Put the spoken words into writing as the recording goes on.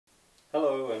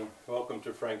Hello and welcome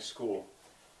to Frank's School.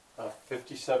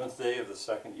 57th day of the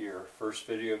second year. First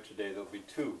video today, there'll be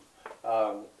two.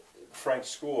 Frank's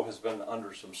School has been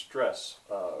under some stress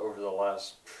over the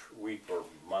last week or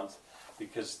month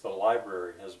because the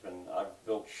library has been, I've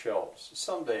built shelves.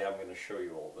 Someday I'm going to show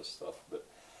you all this stuff, but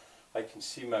I can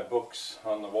see my books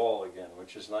on the wall again,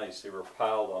 which is nice. They were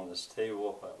piled on this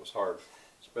table. That was hard.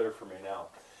 It's better for me now.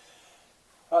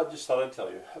 I just thought I'd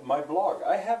tell you. My blog.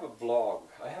 I have a blog.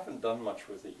 I haven't done much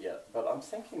with it yet, but I'm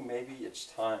thinking maybe it's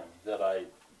time that I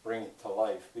bring it to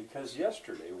life because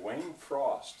yesterday, Wayne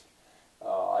Frost,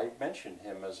 I mentioned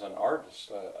him as an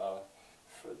artist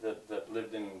that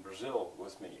lived in Brazil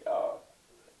with me.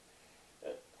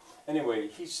 Anyway,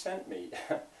 he sent me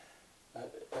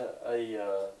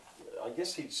I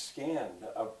guess he'd scanned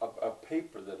a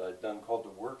paper that I'd done called the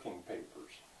Working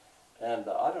Papers. And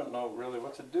I don't know really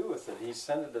what to do with it. He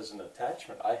sent it as an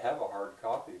attachment. I have a hard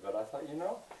copy, but I thought, you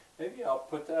know, maybe I'll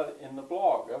put that in the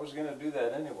blog. I was going to do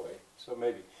that anyway, so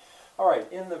maybe. All right,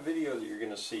 in the video that you're going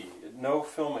to see, no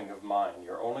filming of mine.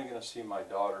 You're only going to see my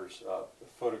daughter's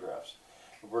photographs.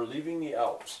 We're leaving the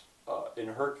Alps, in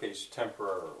her case,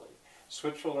 temporarily.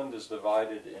 Switzerland is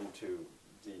divided into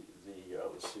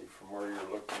let's see, from where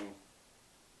you're looking.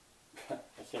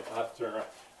 I'll have to turn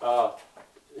around.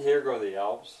 Here go the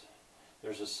Alps.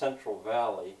 There's a central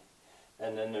valley,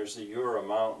 and then there's the Jura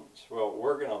Mountains. Well,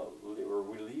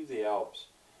 we leave the Alps,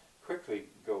 quickly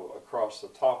go across the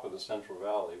top of the Central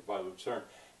Valley by Lucerne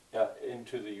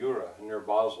into the Jura near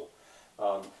Basel.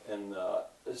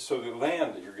 So the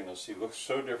land that you're going to see looks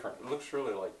so different. It looks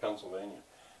really like Pennsylvania.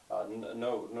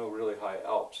 No really high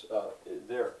Alps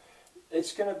there.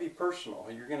 It's going to be personal.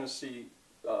 You're going to see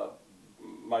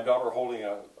my daughter holding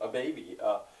a baby.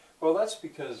 Well, that's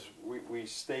because we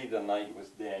stayed a night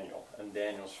with Daniel and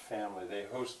Daniel's family. They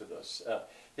hosted us.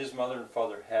 His mother and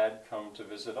father had come to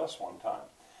visit us one time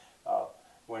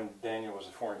when Daniel was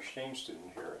a foreign exchange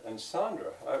student here. And Sandra,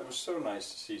 it was so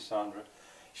nice to see Sandra.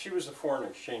 She was a foreign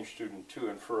exchange student too,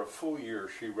 and for a full year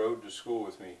she rode to school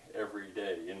with me every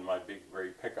day in my big gray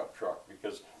pickup truck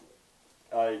because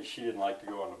she didn't like to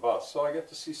go on the bus. So I get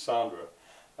to see Sandra,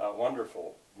 a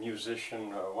wonderful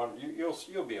musician.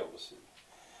 You'll be able to see.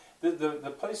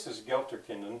 The place is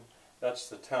Gelterkinden. That's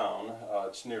the town.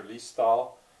 It's near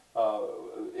Liestal.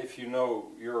 If you know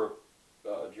Europe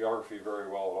geography very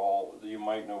well at all, you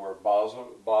might know where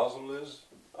Basel is,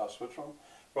 Switzerland.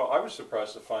 Well, I was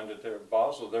surprised to find that there at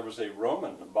Basel there was a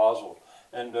Roman Basel,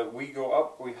 and we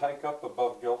hike up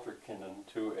above Gelterkinden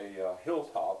to a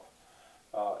hilltop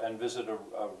and visit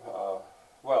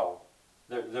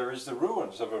there is the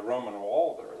ruins of a Roman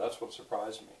wall there. That's what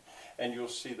surprised me. And you'll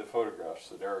see the photographs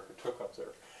that Erica took up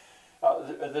there.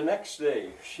 The next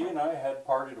day, she and I had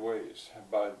parted ways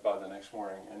by the next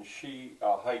morning, and she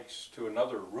hikes to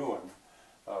another ruin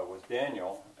with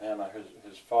Daniel and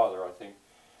his father, I think.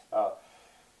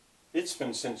 It's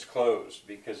been since closed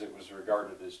because it was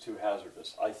regarded as too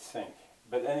hazardous, I think.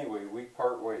 But anyway, we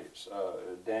part ways.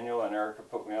 Daniel and Erica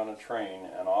put me on a train,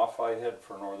 and off I head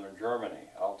for northern Germany.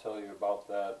 I'll tell you about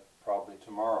that probably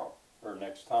tomorrow or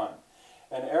next time.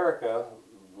 And Erica,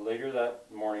 later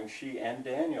that morning, she and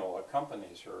Daniel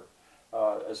accompanies her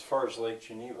as far as Lake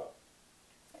Geneva.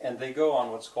 And they go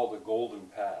on what's called the Golden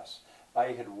Pass. I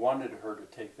had wanted her to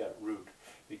take that route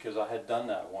because I had done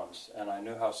that once, and I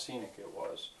knew how scenic it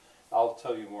was. I'll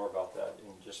tell you more about that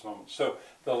in just a moment. So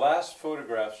the last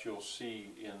photographs you'll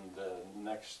see in the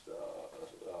next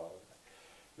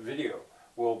video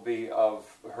will be of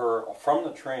her from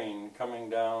the train coming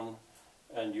down,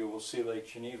 and you will see Lake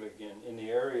Geneva again in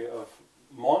the area of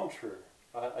Montreux.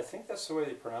 I think that's the way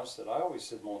they pronounced it. I always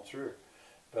said Montreux,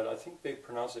 but I think they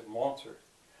pronounce it Montreux.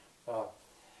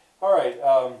 All right,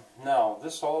 now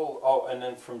this all. Oh, and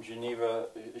then from Geneva,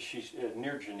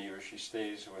 near Geneva, she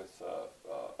stays with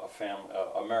a family,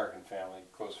 American family,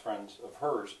 close friends of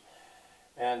hers,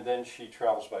 and then she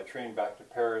travels by train back to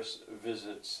Paris,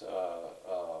 visits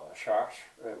Chartres,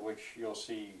 which you'll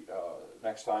see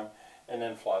next time, and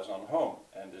then flies on home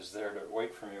and is there to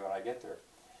wait for me when I get there.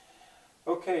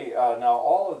 Okay, now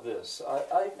all of this,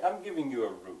 I'm giving you a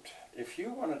route. If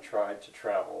you want to try to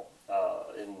travel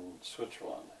in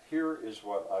Switzerland, here is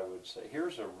what I would say.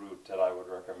 Here's a route that I would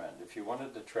recommend. If you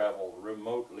wanted to travel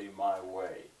remotely my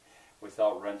way,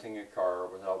 without renting a car,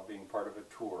 without being part of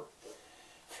a tour,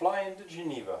 fly into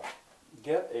Geneva,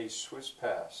 get a Swiss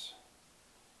pass.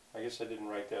 I guess I didn't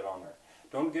write that on there.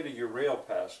 Don't get a Eurail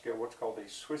pass, get what's called a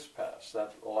Swiss pass.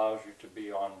 That allows you to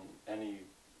be on any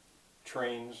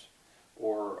trains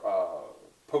or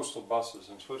postal buses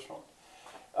in Switzerland.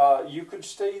 You could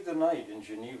stay the night in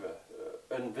Geneva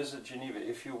and visit Geneva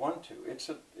if you want to. It's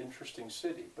an interesting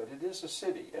city, but it is a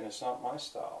city, and it's not my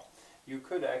style. You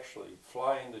could actually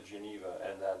fly into Geneva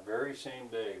and that very same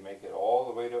day make it all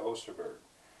the way to Osterberg,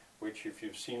 which if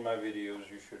you've seen my videos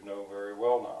you should know very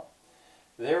well now.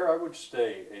 There I would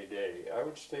stay a day. I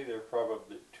would stay there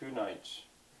probably 2 nights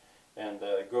and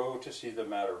go to see the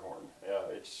Matterhorn.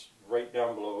 It's right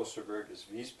down below Osterberg is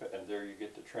Visp, and there you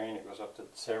get the train. It goes up to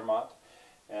Zermatt,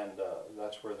 and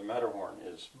that's where the Matterhorn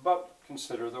is. But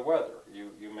consider the weather.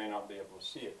 You may not be able to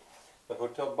see it. The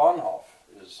Hotel Bahnhof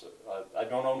is, I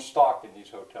don't own stock in these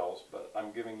hotels, but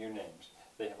I'm giving you names.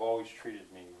 They have always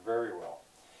treated me very well.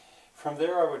 From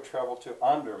there I would travel to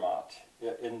Andermatt.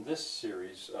 In this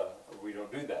series we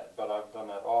don't do that, but I've done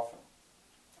that often.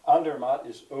 Andermatt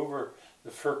is over the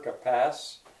Furka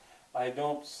Pass. I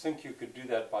don't think you could do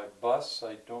that by bus.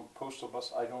 Postal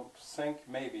bus, I don't think,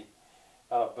 maybe.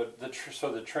 But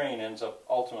so the train ends up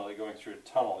ultimately going through a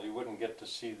tunnel. You wouldn't get to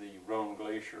see the Rhone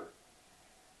Glacier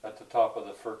at the top of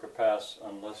the Furka Pass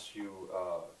unless you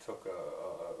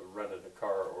rented a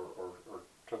car or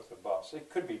took the bus. It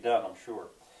could be done, I'm sure.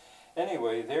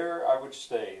 Anyway, there I would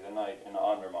stay the night in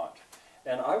Andermatt.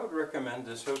 And I would recommend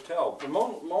this hotel,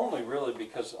 only really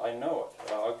because I know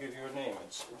it. I'll give you a name.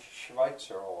 It's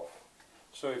Schweizerhof.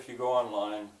 So if you go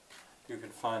online, you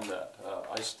can find that.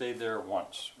 I stayed there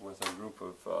once with a group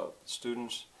of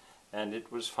students, and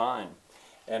it was fine.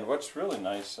 And what's really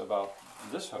nice about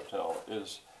this hotel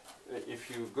is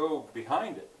if you go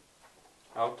behind it,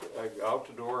 out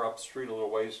the door, up the street a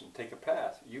little ways, and take a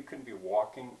path, you can be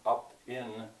walking up in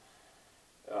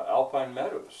alpine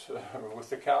meadows with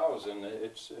the cows, and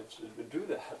do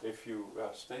that if you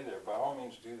stay there. By all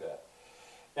means, do that.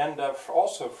 And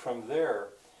also from there,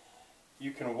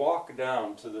 you can walk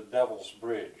down to the Devil's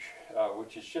Bridge,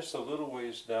 which is just a little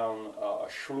ways down a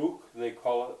Schluk, they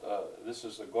call it. This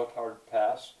is the Gotthard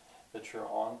Pass that you're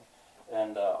on.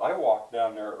 And I walked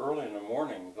down there early in the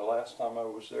morning the last time I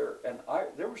was there, and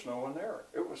there was no one there.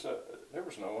 There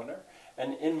was no one there.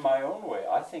 And in my own way,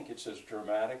 I think it's as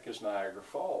dramatic as Niagara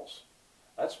Falls.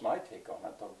 That's my take on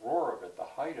it, the roar of it, the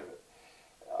height of it.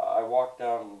 I walked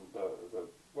down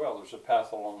well, there's a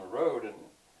path along the road, and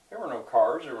there were no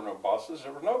cars, there were no buses,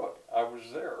 there was nobody. I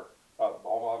was there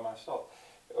all by myself.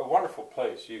 A wonderful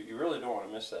place. You really don't want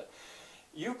to miss that.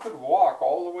 You could walk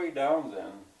all the way down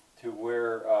then to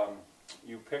where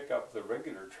you pick up the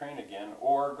regular train again,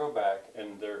 or go back,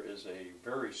 and there is a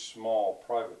very small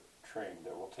private train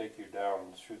that will take you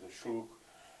down through the Schluk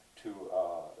to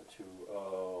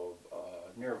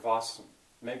near Wassen.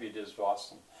 Maybe it is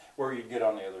Wassen, where you get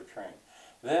on the other train.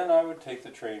 Then I would take the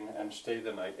train and stay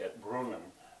the night at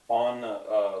Brunnen on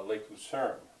Lake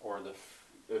Lucerne, or the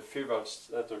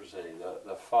Vierwaldstättersee,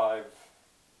 the 5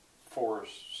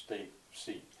 forest state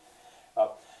sea.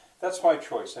 That's my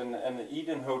choice. And the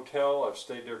Eden Hotel, I've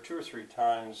stayed there 2 or 3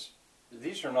 times.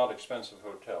 These are not expensive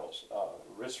hotels.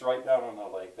 It's right down on the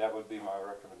lake. That would be my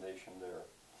recommendation there.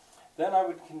 Then I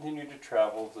would continue to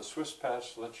travel. The Swiss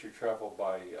Pass lets you travel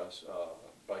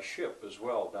by ship as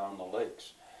well down the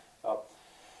lakes.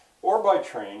 Or by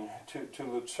train to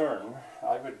Lucerne.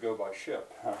 I would go by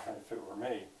ship if it were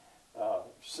me.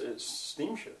 It's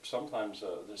steamships. Sometimes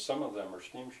some of them are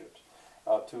steamships.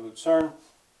 To Lucerne.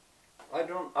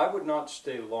 I would not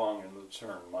stay long in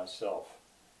Lucerne myself.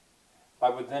 I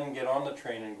would then get on the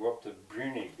train and go up to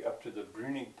Brünig, up to the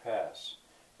Brünig Pass.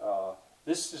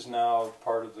 This is now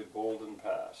part of the Golden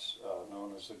Pass,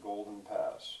 known as the Golden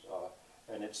Pass.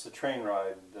 And it's the train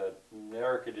ride that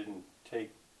Erica didn't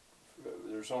take.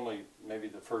 There's only maybe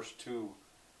the first 2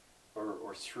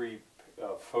 or 3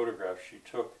 photographs she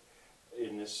took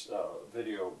in this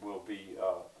video will be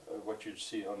what you'd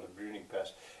see on the Brünig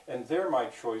Pass. And there my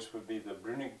choice would be the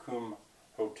Brünig-Kuhm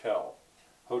Hotel.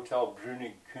 Hotel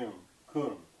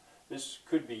Brünig-Kuhm. This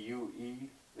could be UE.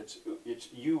 It's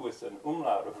U with an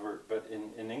umlaut over it, but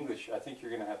in English I think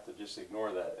you're going to have to just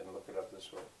ignore that and look it up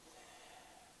this way.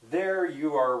 There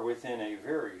you are within a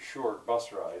very short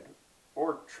bus ride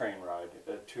or train ride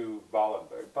to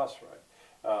Ballenberg,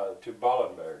 to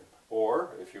Ballenberg.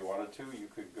 Or, if you wanted to, you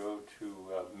could go to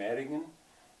Meiringen,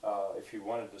 if you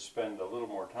wanted to spend a little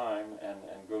more time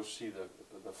and go see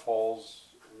the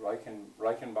falls,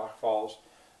 Reichenbach Falls.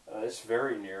 It's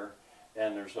very near,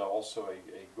 and there's also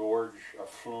a gorge, a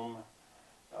flume.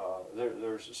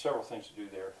 There's several things to do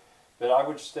there. But I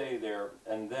would stay there,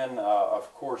 and then,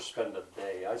 of course, spend a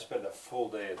day. I'd spend a full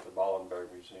day at the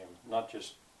Ballenberg Museum, not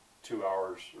just 2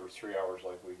 hours or 3 hours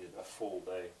like we did, a full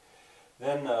day.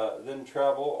 Then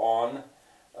travel on,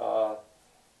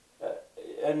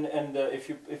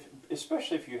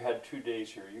 especially if you had 2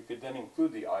 days here, you could then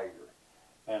include the Eiger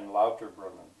and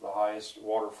Lauterbrunnen, the highest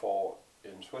waterfall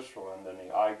in Switzerland, and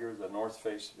the Eiger, the north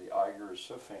face of the Eiger, is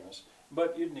so famous.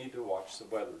 But you'd need to watch the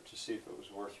weather to see if it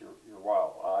was worth your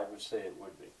while. I would say it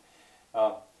would be.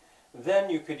 Then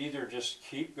you could either just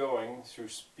keep going through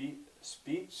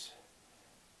Spitz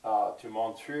to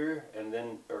Montreux, and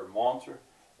then, or Montreux,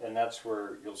 and that's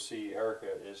where you'll see Erica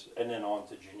is, and then on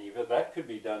to Geneva. That could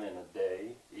be done in a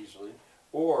day, easily.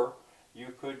 Or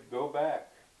you could go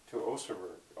back to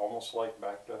Osterberg, almost like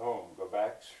back to home. Go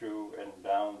back through and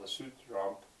down the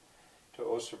Südramp to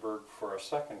Osterberg for a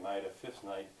second night, a fifth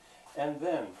night, and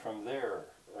then from there,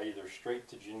 either straight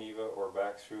to Geneva or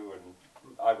back through,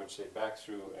 and I would say back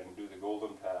through and do the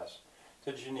Golden Pass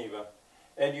to Geneva.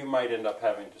 And you might end up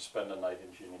having to spend a night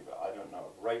in Geneva. I don't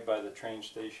know. Right by the train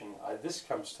station. This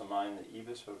comes to mind, the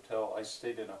Ibis Hotel. I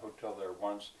stayed in a hotel there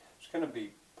once. It's going to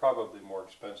be probably more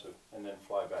expensive, and then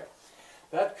fly back.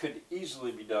 That could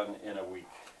easily be done in a week,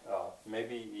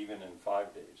 maybe even in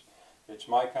 5 days. It's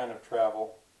my kind of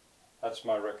travel. That's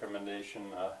my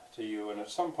recommendation to you. And at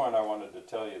some point I wanted to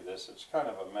tell you this. It's kind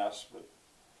of a mess, but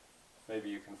maybe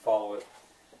you can follow it.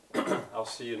 I'll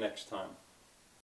see you next time.